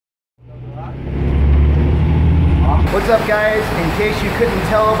What's up, guys? In case you couldn't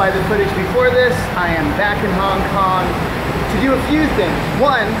tell by the footage before this, I am back in Hong Kong to do a few things.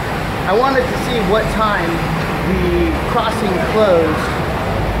 One, I wanted to see what time the crossing closed,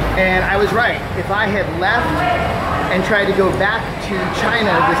 and I was right. If I had left and tried to go back to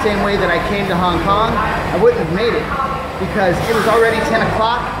China the same way that I came to Hong Kong, I wouldn't have made it because it was already 10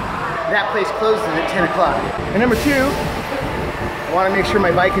 o'clock. That place closes at 10 o'clock. And number two, I want to make sure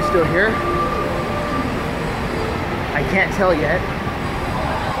my bike is still here. I can't tell yet.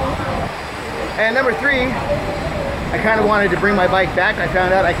 And number three, I kind of wanted to bring my bike back. I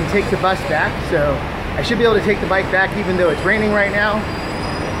found out I can take the bus back, so I should be able to take the bike back even though it's raining right now.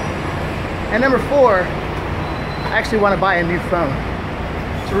 And number four, I actually want to buy a new phone.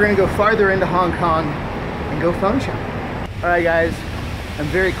 So we're gonna go farther into Hong Kong and go phone shopping. All right, guys, I'm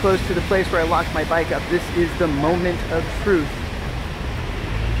very close to the place where I locked my bike up. This is the moment of truth.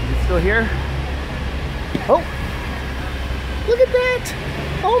 Is it still here? Oh! Look at that!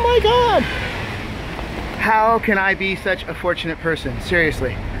 Oh my God! How can I be such a fortunate person?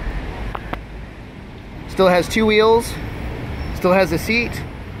 Seriously. Still has two wheels. Still has a seat.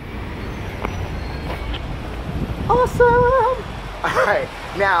 Awesome! Alright,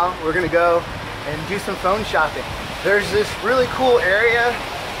 now we're gonna go and do some phone shopping. There's this really cool area.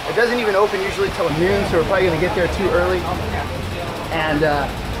 It doesn't even open usually till noon, so we're probably gonna get there too early. And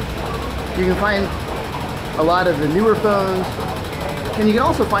you can find a lot of the newer phones, and you can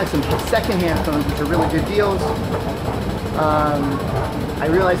also find some secondhand phones which are really good deals. I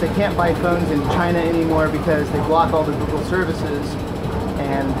realize I can't buy phones in China anymore because they block all the Google services,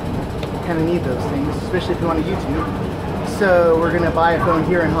 and you kind of need those things, especially if you want to YouTube. So we're going to buy a phone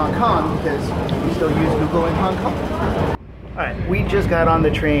here in Hong Kong because we still use Google in Hong Kong. Alright, we just got on the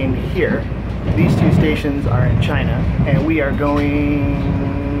train here. These two stations are in China, and we are going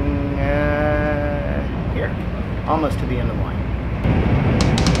here, almost to the end of the line.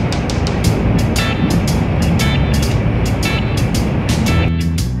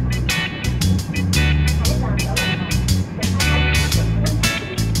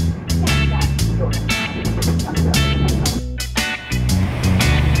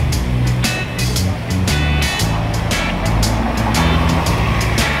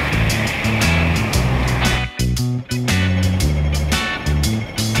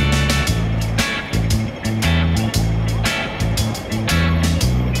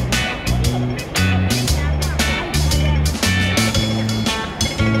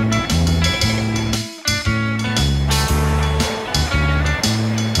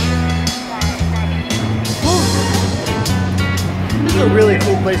 A really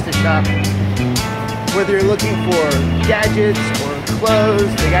cool place to shop. Whether you're looking for gadgets or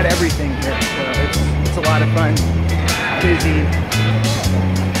clothes, they got everything here. So it's a lot of fun. Busy.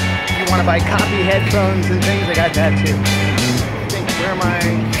 If you want to buy copy headphones and things, I got that too. I think, where am I?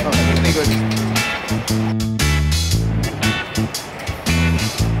 Oh, let me go.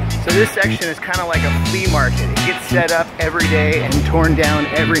 So this section is kind of like a flea market. It gets set up every day and torn down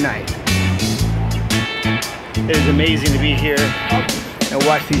every night. It is amazing to be here and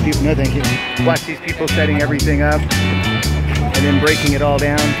watch these people, no thank you, watch these people setting everything up and then breaking it all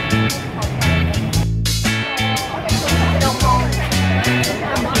down.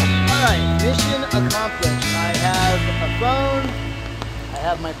 Alright, mission accomplished. I have a phone, I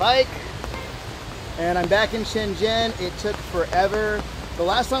have my bike, and I'm back in Shenzhen. It took forever. The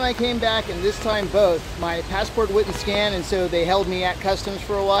last time I came back, and this time both, my passport wouldn't scan, and so they held me at customs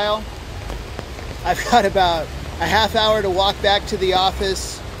for a while. I've got about a half hour to walk back to the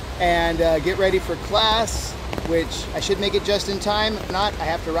office and get ready for class, which I should make it just in time. If not, I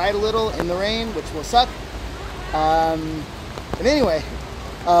have to ride a little in the rain, which will suck. And anyway,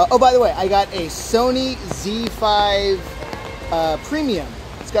 oh, by the way, I got a Sony Z5 Premium.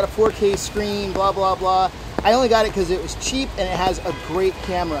 It's got a 4K screen, blah, blah, blah. I only got it because it was cheap and it has a great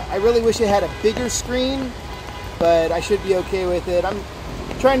camera. I really wish it had a bigger screen, but I should be okay with it. I'm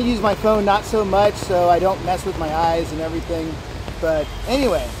trying to use my phone not so much so I don't mess with my eyes and everything. But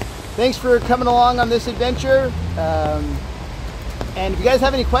anyway, thanks for coming along on this adventure. And if you guys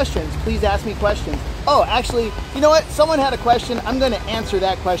have any questions, please ask me questions. Oh, actually, you know what? Someone had a question. I'm going to answer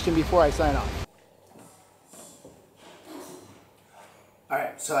that question before I sign off. All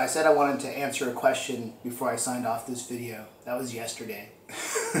right, so I said I wanted to answer a question before I signed off this video. That was yesterday.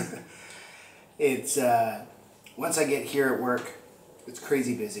 It's, once I get here at work, it's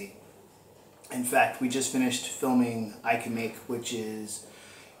crazy busy. In fact, we just finished filming I Can Make, which is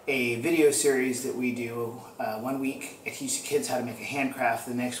a video series that we do. 1 week I teach the kids how to make a handcraft.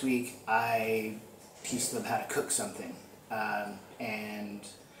 The next week I teach them how to cook something. And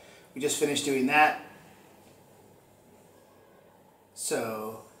we just finished doing that.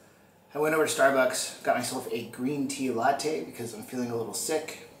 So I went over to Starbucks, got myself a green tea latte because I'm feeling a little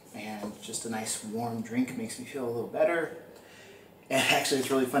sick, and just a nice warm drink makes me feel a little better. And actually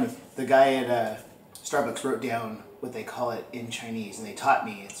it's really funny, the guy at Starbucks wrote down what they call it in Chinese, and they taught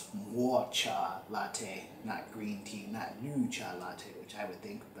me it's mocha latte, not green tea, not new cha latte, which I would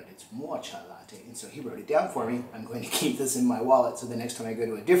think, but it's mocha latte. And so he wrote it down for me. I'm going to keep this in my wallet so the next time I go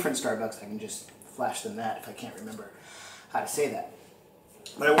to a different Starbucks I can just flash them that if I can't remember how to say that.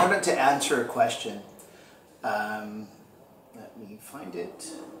 But I wanted to answer a question. Let me find it.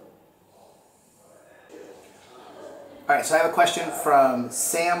 Alright, so I have a question from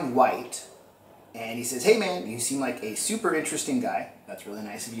Sam White. And he says, hey man, you seem like a super interesting guy. That's really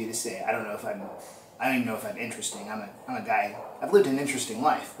nice of you to say. I don't even know if I'm interesting. I'm a guy, I've lived an interesting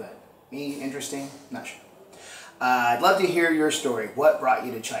life, but me interesting? Not sure. I'd love to hear your story. What brought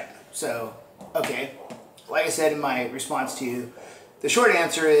you to China? So, okay, like I said in my response to you, the short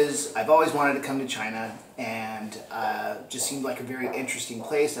answer is I've always wanted to come to China, and just seemed like a very interesting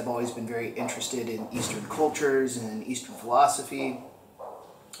place. I've always been very interested in Eastern cultures and Eastern philosophy.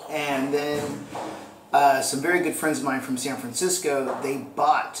 And then some very good friends of mine from San Francisco, they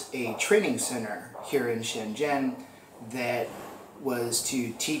bought a training center here in Shenzhen that was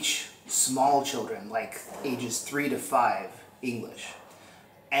to teach small children, like ages 3 to 5, English.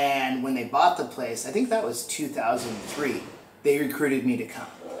 And when they bought the place, I think that was 2003, they recruited me to come.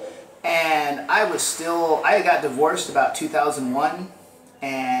 And I got divorced about 2001,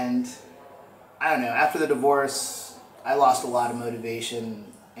 and I don't know, after the divorce, I lost a lot of motivation,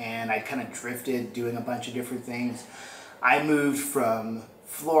 and I kind of drifted doing a bunch of different things. I moved from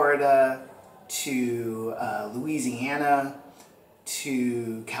Florida to Louisiana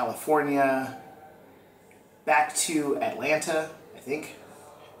to California, back to Atlanta, I think,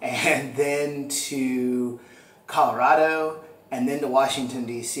 and then to Colorado, and then to Washington,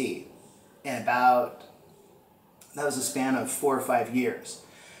 D.C. And that was a span of 4 or 5 years.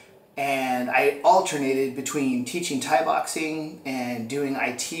 And I alternated between teaching Thai boxing and doing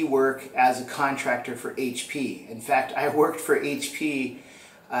IT work as a contractor for HP. In fact, I worked for HP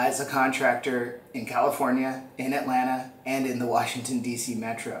as a contractor in California, in Atlanta, and in the Washington, D.C.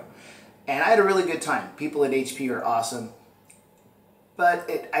 metro. And I had a really good time. People at HP are awesome.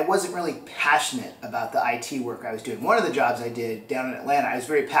 But I wasn't really passionate about the IT work I was doing. One of the jobs I did down in Atlanta, I was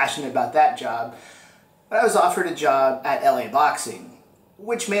very passionate about that job. But I was offered a job at LA Boxing,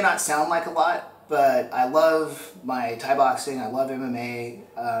 which may not sound like a lot, but I love my Thai boxing, I love MMA,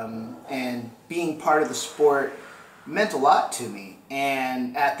 and being part of the sport meant a lot to me.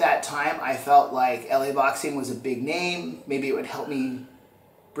 And at that time, I felt like LA Boxing was a big name. Maybe it would help me,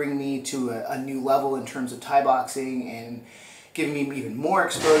 bring me to a new level in terms of Thai boxing and giving me even more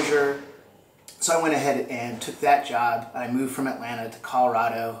exposure. So I went ahead and took that job. I moved from Atlanta to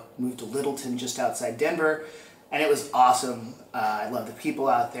Colorado, moved to Littleton just outside Denver, and it was awesome. I love the people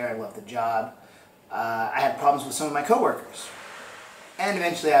out there, I love the job. I had problems with some of my coworkers. And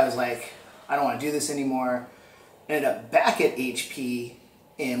eventually I was like, I don't want to do this anymore. Ended up back at HP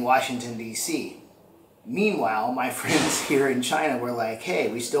in Washington, D.C. Meanwhile, my friends here in China were like,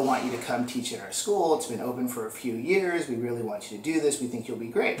 hey, we still want you to come teach at our school. It's been open for a few years. We really want you to do this. We think you'll be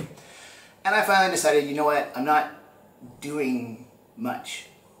great. And I finally decided, you know what? I'm not doing much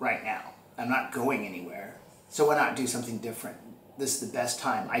right now. I'm not going anywhere. So why not do something different? This is the best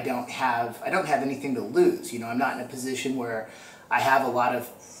time. I don't have anything to lose. You know, I'm not in a position where I have a lot of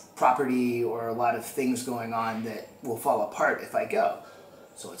property or a lot of things going on that will fall apart if I go.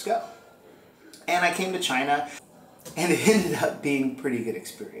 So let's go. And I came to China, and it ended up being a pretty good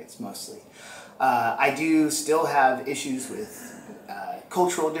experience, mostly. I do still have issues with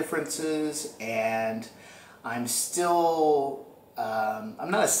cultural differences, and I'm still,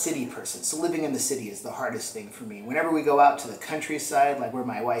 I'm not a city person, so living in the city is the hardest thing for me. Whenever we go out to the countryside, like where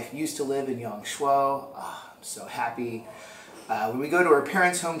my wife used to live in Yangshuo, oh, I'm so happy. When we go to her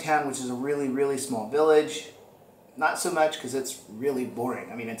parents' hometown, which is a really, really small village, not so much because it's really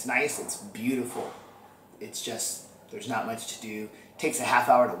boring. I mean, it's nice, it's beautiful. It's just, there's not much to do. It takes a half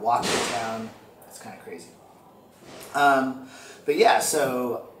hour to walk to town. It's kind of crazy. But yeah,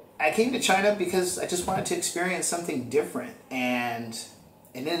 so I came to China because I just wanted to experience something different, and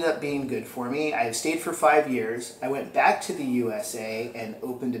it ended up being good for me. I stayed for 5 years. I went back to the USA and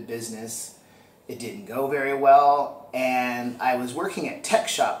opened a business. It didn't go very well, and I was working at Tech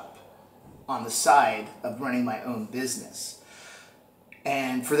Shop on the side of running my own business.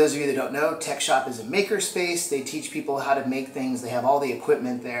 And for those of you that don't know, Tech Shop is a makerspace. They teach people how to make things. They have all the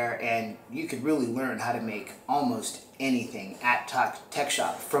equipment there, and you could really learn how to make almost anything at Tech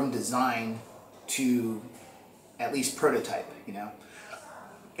Shop, from design to at least prototype, you know.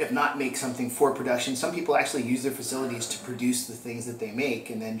 if not make something for production. Some people actually use their facilities to produce the things that they make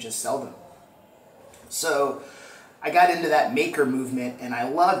and then just sell them. So I got into that maker movement and I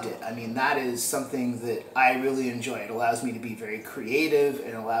loved it. I mean, that is something that I really enjoy. It allows me to be very creative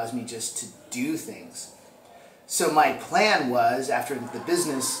and allows me just to do things. So my plan was, after the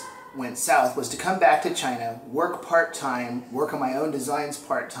business went south, was to come back to China, work part-time, work on my own designs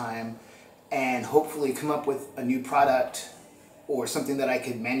part-time, and hopefully come up with a new product or something that I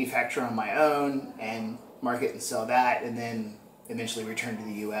could manufacture on my own and market and sell that, and then eventually return to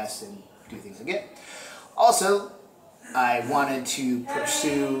the US and do things again. Also, I wanted to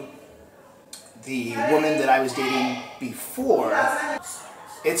pursue the woman that I was dating before.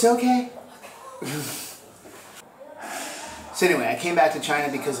 It's okay. So anyway, I came back to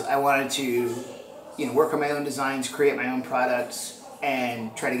China because I wanted to, work on my own designs, create my own products,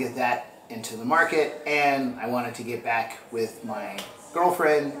 and try to get that into the market. And I wanted to get back with my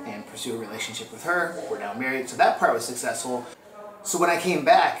girlfriend and pursue a relationship with her. We're now married, so that part was successful. So when I came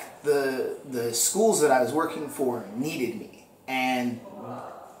back, the schools that I was working for needed me. And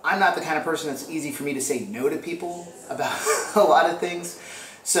I'm not the kind of person that's easy for me to say no to people about a lot of things.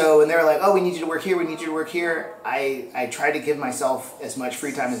 So when they were like, oh, we need you to work here, we need you to work here, I tried to give myself as much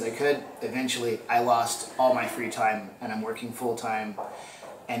free time as I could. Eventually, I lost all my free time, and I'm working full-time,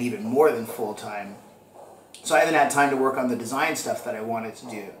 and even more than full-time. So I haven't had time to work on the design stuff that I wanted to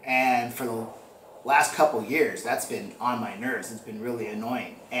do. And for the last couple years, that's been on my nerves. It's been really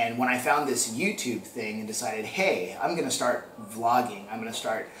annoying. And when I found this YouTube thing and decided, hey, I'm going to start vlogging, I'm going to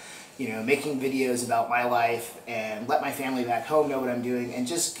start making videos about my life and let my family back home know what I'm doing and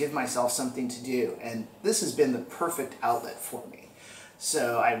just give myself something to do. And this has been the perfect outlet for me.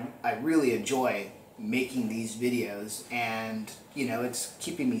 So I really enjoy making these videos, and it's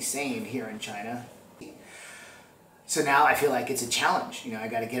keeping me sane here in China. So now I feel like it's a challenge. I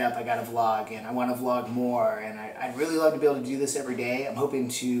got to get up, I got to vlog, and I want to vlog more, and I'd really love to be able to do this every day. I'm hoping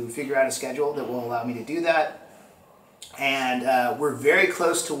to figure out a schedule that will allow me to do that. And we're very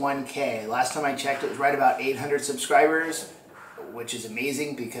close to 1K. Last time I checked, it was right about 800 subscribers, which is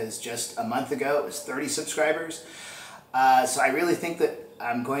amazing because just a month ago it was 30 subscribers. So I really think that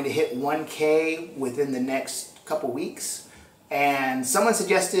I'm going to hit 1K within the next couple weeks. And someone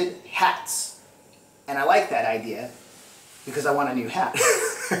suggested hats, and I like that idea because I want a new hat.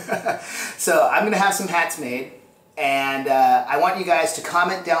 So I'm going to have some hats made. And I want you guys to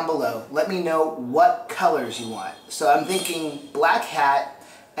comment down below. Let me know what colors you want. So I'm thinking black hat,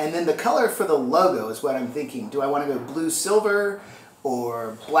 and then the color for the logo is what I'm thinking. Do I want to go blue silver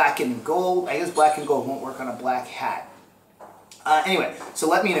or black and gold? I guess black and gold won't work on a black hat. Anyway, so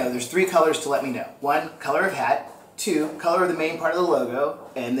let me know. There's 3 colors to let me know. 1, color of hat. 2, color of the main part of the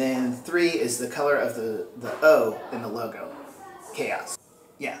logo. And then 3 is the color of the O in the logo. Chaos.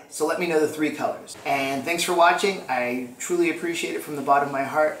 Yeah, so let me know the 3 colors. And thanks for watching. I truly appreciate it from the bottom of my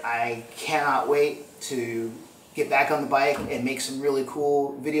heart. I cannot wait to get back on the bike and make some really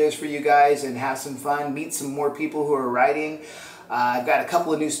cool videos for you guys and have some fun, meet some more people who are riding. I've got a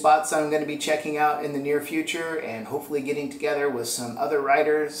couple of new spots I'm going to be checking out in the near future, and hopefully getting together with some other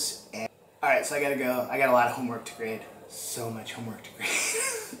riders. Alright, so I gotta go. I got a lot of homework to grade. So much homework to grade.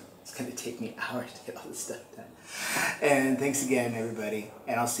 It's going to take me hours to get all this stuff done. And thanks again, everybody.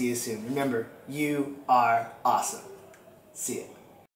 And I'll see you soon. Remember, you are awesome. See ya.